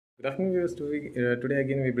Good afternoon, viewers. Today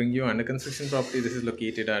again we bring you under construction property. This is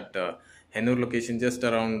located at Hennur location, just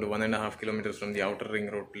around 1.5 kilometers from the outer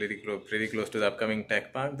ring road, pretty close to the upcoming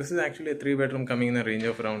tech park. This is actually a 3 bedroom coming in a range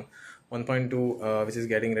of around 1.2, which is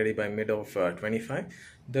getting ready by mid of 25.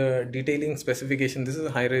 The detailing specification, this is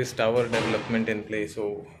a high-rise tower development in place.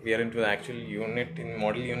 So we are into the actual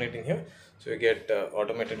model unit in here. So you get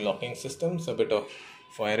automated locking systems, a bit of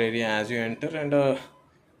fire area as you enter, and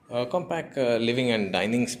compact living and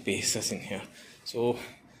dining spaces in here. So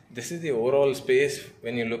this is the overall space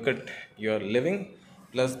when you look at your living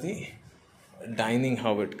plus the dining,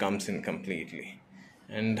 how it comes in completely.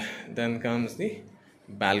 And then comes the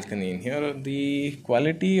balcony in here. The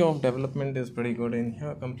quality of development is pretty good in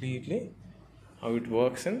here completely, how it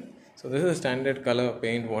works in. So this is standard color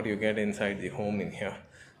paint what you get inside the home in here.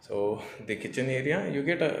 So the kitchen area, you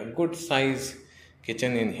get a good size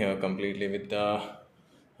kitchen in here completely, with the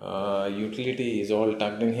utility is all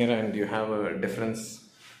tucked in here, and you have a difference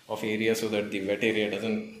of area so that the wet area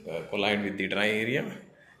doesn't collide with the dry area.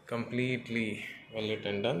 Completely well lit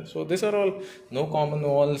and done. So these are all no common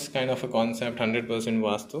walls kind of a concept, 100%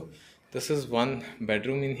 vastu. This is one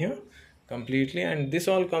bedroom in here completely, and this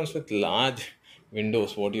all comes with large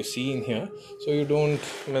windows what you see in here, so you don't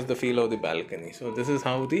miss the feel of the balcony. So this is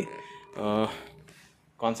how the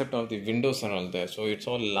concept of the windows are all there. So it's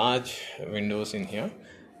all large windows in here,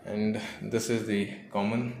 and this is the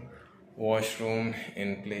common washroom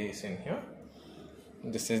in place in here.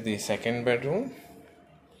 This is the second bedroom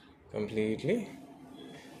completely,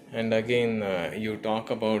 and again you talk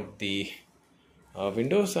about the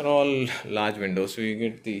windows are all large windows, so you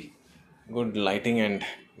get the good lighting and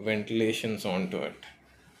ventilations onto it.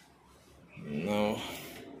 Now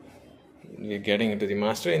we're getting into the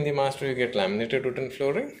master. In the master you get laminated wooden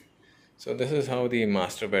flooring. So this is how the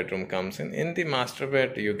master bedroom comes in. In the master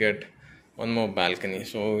bed you get one more balcony,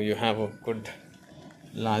 so you have a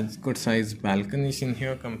good size balconies in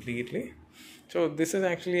here completely. So this is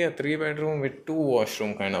actually a 3 bedroom with 2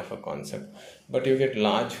 washroom kind of a concept, but you get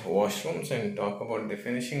large washrooms. And talk about the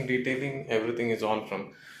finishing detailing, everything is all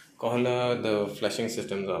from Kohler. The flushing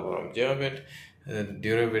systems are from Gerbit,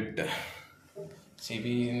 Duravit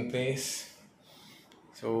CB in place.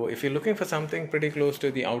 So if you're looking for something pretty close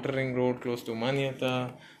to the outer ring road, close to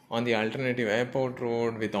Manyata, on the alternative airport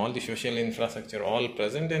road, with all the social infrastructure all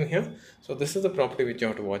present in here, so this is the property which you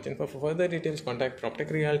have to watch. And for further details, contact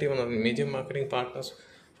PropTech Realty, one of the major marketing partners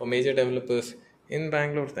for major developers in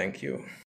Bangalore. Thank you.